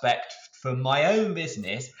suspect for my own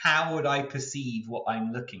business, how would I perceive what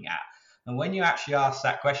I'm looking at? And when you actually ask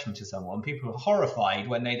that question to someone, people are horrified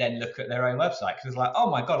when they then look at their own website, because it's like, oh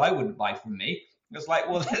my God, I wouldn't buy from me. It's like,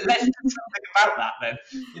 well, let's do something about that then.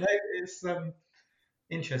 It's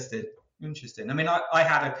interesting. I mean, I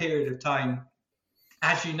had a period of time,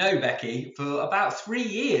 as you know, Becky, for about 3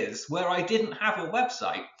 years where I didn't have a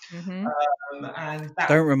website. And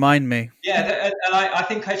don't remind me. Yeah, and I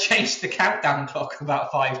think I changed the countdown clock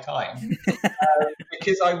about 5 times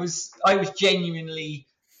because I was genuinely,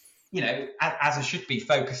 as I should be,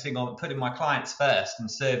 focusing on putting my clients first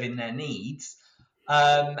and serving their needs.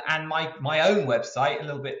 And my own website, a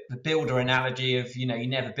little bit the builder analogy of, you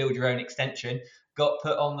never build your own extension, got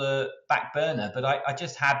put on the back burner. But I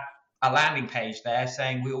just had a landing page there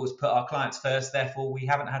saying we always put our clients first, therefore we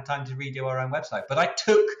haven't had time to redo our own website. But I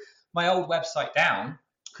took my old website down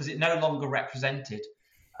because it no longer represented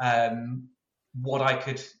what I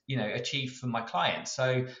could, achieve for my clients.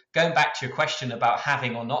 So going back to your question about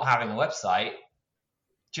having or not having a website,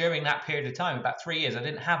 during that period of time, about 3 years, I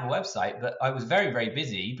didn't have a website, but I was very, very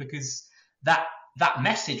busy because that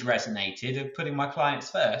message resonated of putting my clients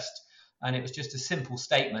first. And it was just a simple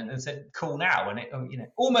statement and said, call now. And it,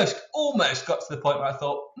 almost got to the point where I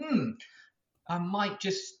thought, I might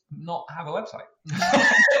just not have a website.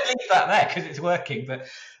 Leave that there because it's working. But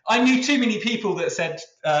I knew too many people that said,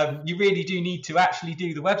 you really do need to actually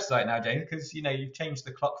do the website now, Jane, because, you've changed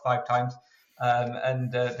the clock 5 times.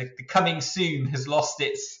 And the coming soon has lost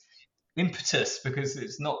its impetus because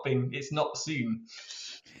it's not soon.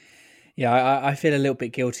 Yeah, I feel a little bit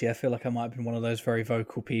guilty. I feel like I might have been one of those very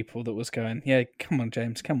vocal people that was going, yeah, come on,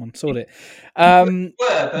 James, come on, sort it.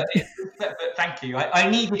 But thank you.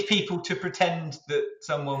 I needed people to pretend that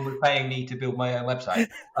someone was paying me to build my own website.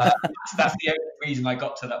 That's the only reason I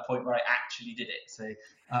got to that point where I actually did it. So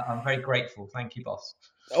I'm very grateful. Thank you, boss.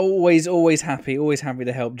 Always happy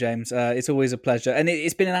to help, James. It's always a pleasure, and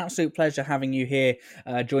it's been an absolute pleasure having you here,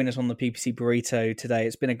 join us on the PPC Burrito today.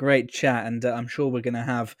 It's been a great chat, and I'm sure we're going to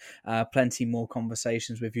have plenty more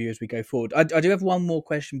conversations with you as we go forward. I do have one more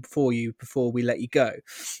question before we let you go,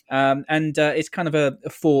 and it's kind of a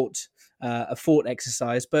thought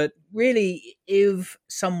exercise. But really, if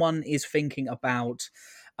someone is thinking about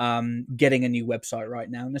getting a new website right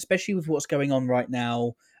now, and especially with what's going on right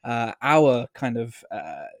now, our kind of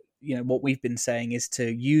what we've been saying is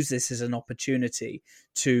to use this as an opportunity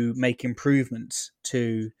to make improvements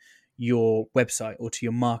to your website or to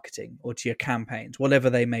your marketing or to your campaigns, whatever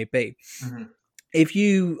they may be. Mm-hmm. If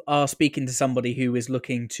you are speaking to somebody who is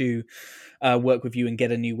looking to work with you and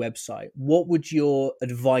get a new website, what would your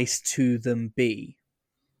advice to them be?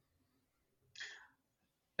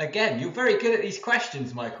 Again, you're very good at these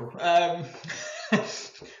questions, Michael.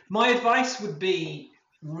 My advice would be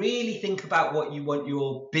really think about what you want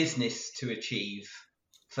your business to achieve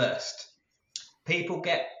first. People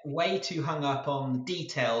get way too hung up on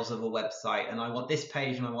details of a website, and I want this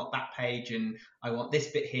page and I want that page and I want this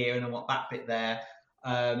bit here and I want that bit there,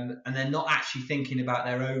 and they're not actually thinking about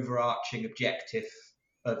their overarching objective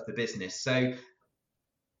of the business. So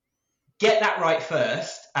get that right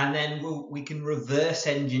first, and then we can reverse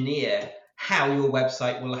engineer how your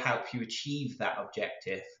website will help you achieve that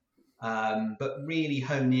objective. But really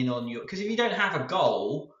hone in on because if you don't have a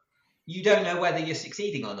goal, you don't know whether you're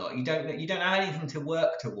succeeding or not. You don't have anything to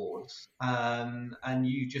work towards, and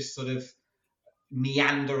you just sort of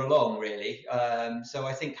meander along, really. So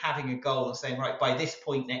I think having a goal and saying, right, by this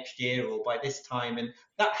point next year or by this time, and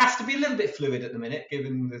that has to be a little bit fluid at the minute,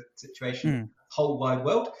 given the situation of the whole wide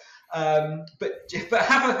world. But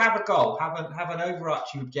have a goal, have an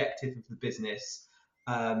overarching objective of the business.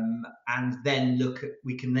 And then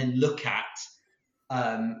we can look at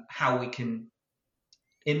how we can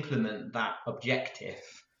implement that objective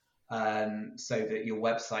so that your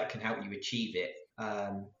website can help you achieve it.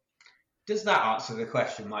 Does that answer the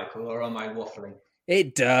question, Michael, or am I waffling?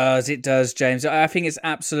 It does, James. I think it's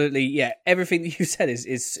absolutely, yeah, everything that you said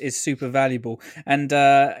is super valuable. And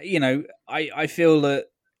I feel that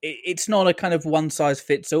it's not a kind of one size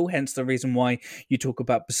fits all, hence the reason why you talk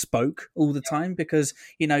about bespoke all the time, because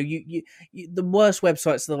you the worst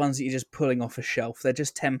websites are the ones that you're just pulling off a shelf. They're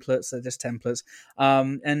just templates.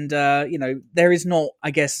 There is not,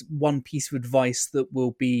 I guess, one piece of advice that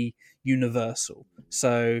will be universal.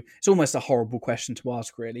 So it's almost a horrible question to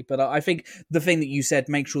ask, really. But I think the thing that you said,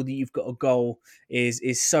 make sure that you've got a goal, is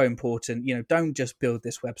so important. Don't just build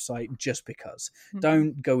this website just because.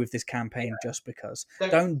 Don't go with this campaign just because.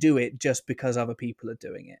 Don't do it just because other people are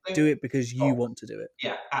doing it. Do it because you want to do it.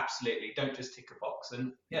 Yeah, absolutely. Don't just tick a box.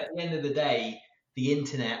 And at the end of the day, the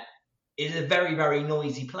internet is a very, very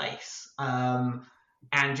noisy place.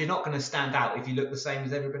 And you're not going to stand out if you look the same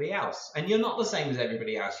as everybody else. And you're not the same as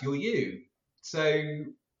everybody else. You're you. So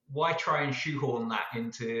why try and shoehorn that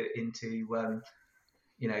into a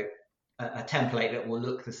template that will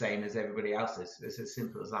look the same as everybody else's? It's as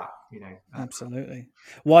simple as that. Absolutely.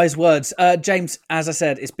 Wise words. James, as I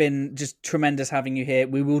said, it's been just tremendous having you here.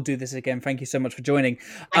 We will do this again. Thank you so much for joining.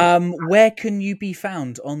 Where can you be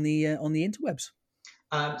found on the interwebs?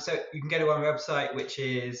 So you can go to our website, which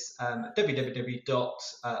is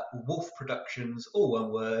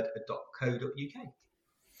www.wolfproductions.co.uk.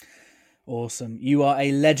 Awesome. You are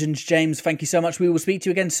a legend, James. Thank you so much. We will speak to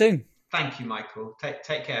you again soon. Thank you, Michael. Take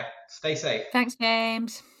care. Stay safe. Thanks,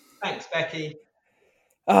 James. Thanks, Becky.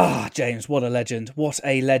 James, what a legend. What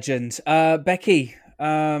a legend. Becky,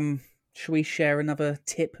 should we share another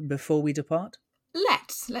tip before we depart?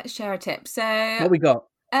 Let's share a tip. So what we got?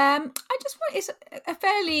 It's a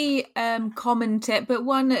fairly common tip, but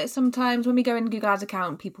one that sometimes when we go in Google Ads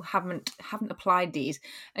account, people haven't applied these,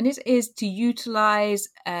 and it is to utilize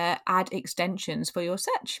ad extensions for your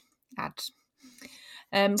search ads.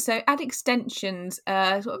 So ad extensions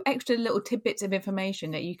are sort of extra little tidbits of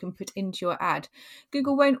information that you can put into your ad.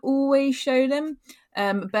 Google won't always show them,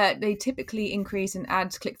 but they typically increase an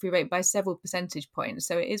ad's click-through rate by several percentage points,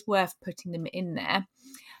 so it is worth putting them in there.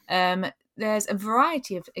 There's a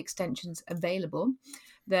variety of extensions available.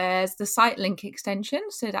 There's the site link extension,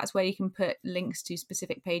 so that's where you can put links to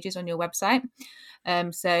specific pages on your website.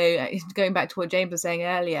 So going back to what James was saying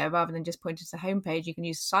earlier, rather than just pointing to the homepage, you can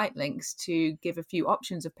use site links to give a few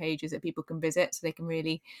options of pages that people can visit, so they can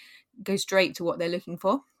really go straight to what they're looking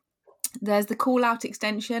for. There's the call out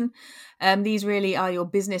extension. These really are your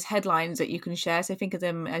business headlines that you can share. So think of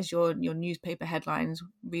them as your newspaper headlines,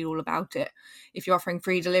 read all about it. If you're offering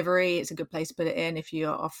free delivery, it's a good place to put it in. If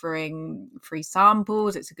you're offering free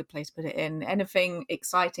samples, it's a good place to put it in. Anything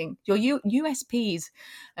exciting, your USPs,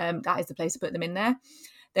 that is the place to put them in there.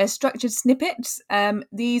 There's structured snippets.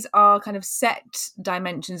 These are kind of set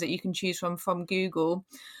dimensions that you can choose from Google.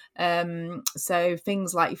 So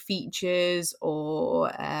things like features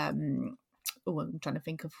or I'm trying to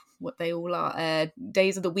think of what they all are.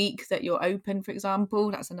 Days of the week that you're open, for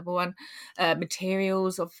example, that's another one.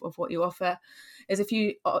 Materials of what you offer. There's a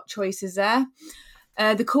few choices there.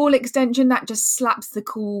 The call extension, that just slaps the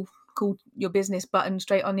call your business button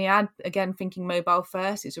straight on the ad. Again, thinking mobile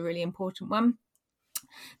first is a really important one.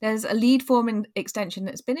 There's a lead form extension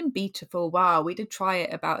that's been in beta for a while. We did try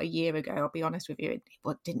it about a year ago. I'll be honest with you, it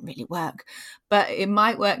didn't really work, but it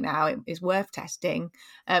might work now. It is worth testing,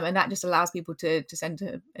 and that just allows people to send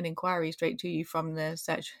an inquiry straight to you from the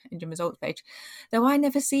search engine results page. Though I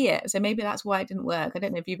never see it, so maybe that's why it didn't work. I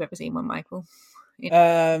don't know if you've ever seen one, Michael.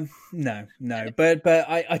 No, but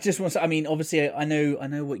I just want to. I mean, obviously, I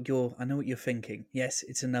know what you're thinking. Yes,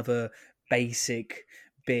 it's another basic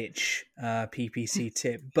bitch PPC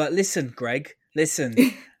tip, but listen, Greg,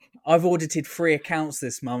 I've audited 3 accounts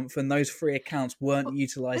this month, and those 3 accounts weren't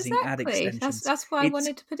utilizing ad extensions. That's why I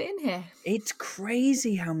wanted to put it in here. It's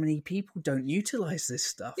crazy how many people don't utilize this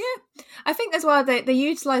stuff. Yeah, I think that's why they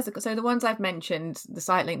utilize so the ones I've mentioned, the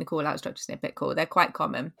site link, the call out, structure snippet call, they're quite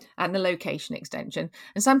common, and the location extension.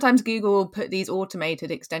 And sometimes Google will put these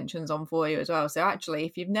automated extensions on for you as well. So actually,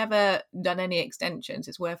 if you've never done any extensions,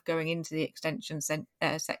 it's worth going into the extension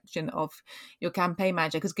section of your campaign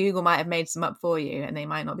manager, because Google might have made some up for you, and they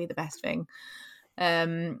might not be the best thing.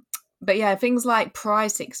 But yeah, things like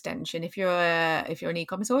price extension. If you're an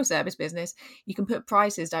e-commerce or a service business, you can put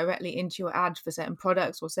prices directly into your ad for certain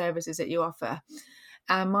products or services that you offer.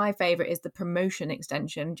 And my favourite is the promotion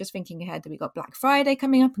extension. Just thinking ahead that we've got Black Friday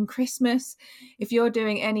coming up and Christmas. If you're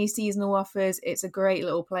doing any seasonal offers, it's a great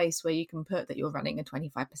little place where you can put that you're running a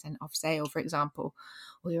 25% off sale, for example,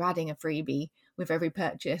 or you're adding a freebie with every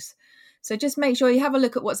purchase. So just make sure you have a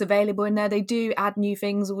look at what's available in there. They do add new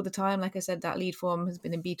things all the time. Like I said, that lead form has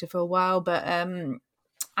been in beta for a while, but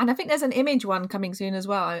and I think there's an image one coming soon as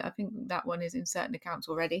well. I think that one is in certain accounts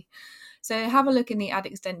already. So have a look in the ad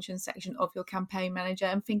extensions section of your campaign manager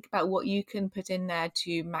and think about what you can put in there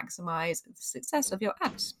to maximize the success of your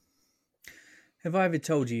ads. Have I ever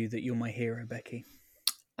told you that you're my hero, Becky?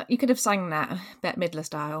 You could have sung that Bette Midler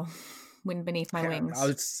style, Wind Beneath My Wings.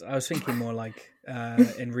 I was thinking more like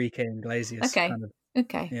Enrique Iglesias. Okay. Kind of,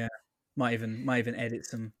 okay. Yeah. Might even edit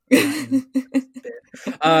some.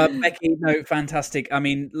 Becky, no, fantastic. I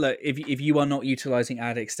mean, look, if you are not utilizing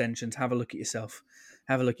ad extensions, have a look at yourself.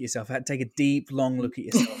 Take a deep, long look at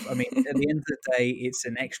yourself. I mean, at the end of the day, it's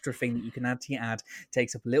an extra thing that you can add to your ad.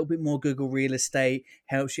 Takes up a little bit more Google real estate,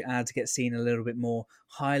 helps your ad to get seen a little bit more.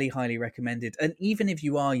 Highly, highly recommended. And even if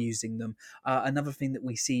you are using them, another thing that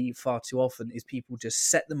we see far too often is people just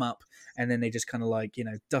set them up and then they just kind of like,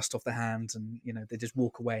 dust off their hands and, they just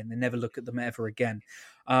walk away and they never look at them ever again.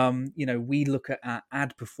 We look at our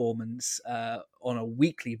ad performance on a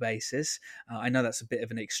weekly basis. I know that's a bit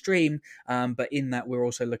of an extreme, but in that we're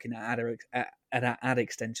also looking at our ad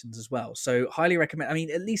extensions as well. So highly recommend. I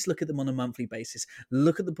mean, at least look at them on a monthly basis.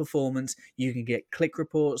 Look at the performance. You can get click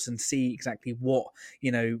reports and see exactly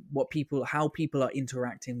how people are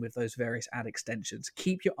interacting with those various ad extensions.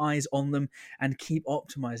 Keep your eyes on them and keep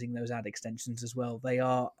optimizing those ad extensions as well. They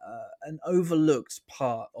are an overlooked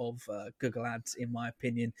part of Google Ads, in my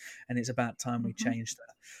opinion, and it's about time we changed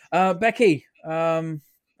that. Becky,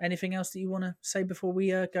 anything else that you want to say before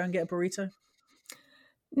we go and get a burrito?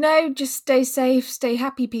 No, just stay safe, stay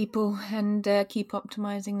happy, people, and keep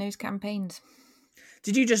optimizing those campaigns.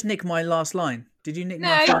 Did you just nick my last line? Did you nick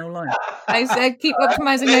my final line? I said keep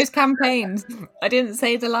optimizing those campaigns. I didn't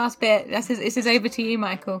say the last bit. This is over to you,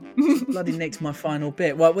 Michael. Bloody nicked my final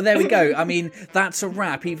bit. Well, there we go. I mean, that's a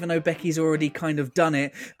wrap, even though Becky's already kind of done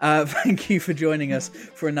it. Thank you for joining us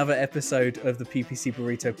for another episode of the PPC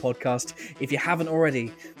Burrito podcast. If you haven't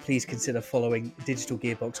already, please consider following Digital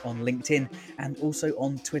Gearbox on LinkedIn and also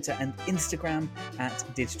on Twitter and Instagram at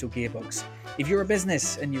Digital Gearbox. If you're a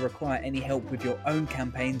business and you require any help with your own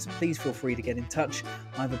campaigns, please feel free to get in touch,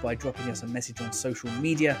 either by dropping us a message on social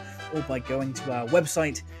media or by going to our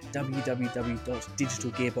website,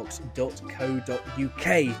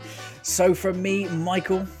 www.digitalgearbox.co.uk. So from me,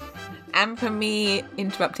 Michael. And from me,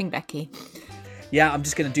 interrupting Becky. Yeah, I'm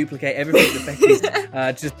just going to duplicate everything that Becky's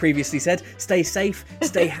just previously said. Stay safe,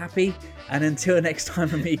 stay happy, and until next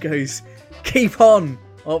time, amigos, keep on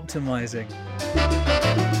optimizing.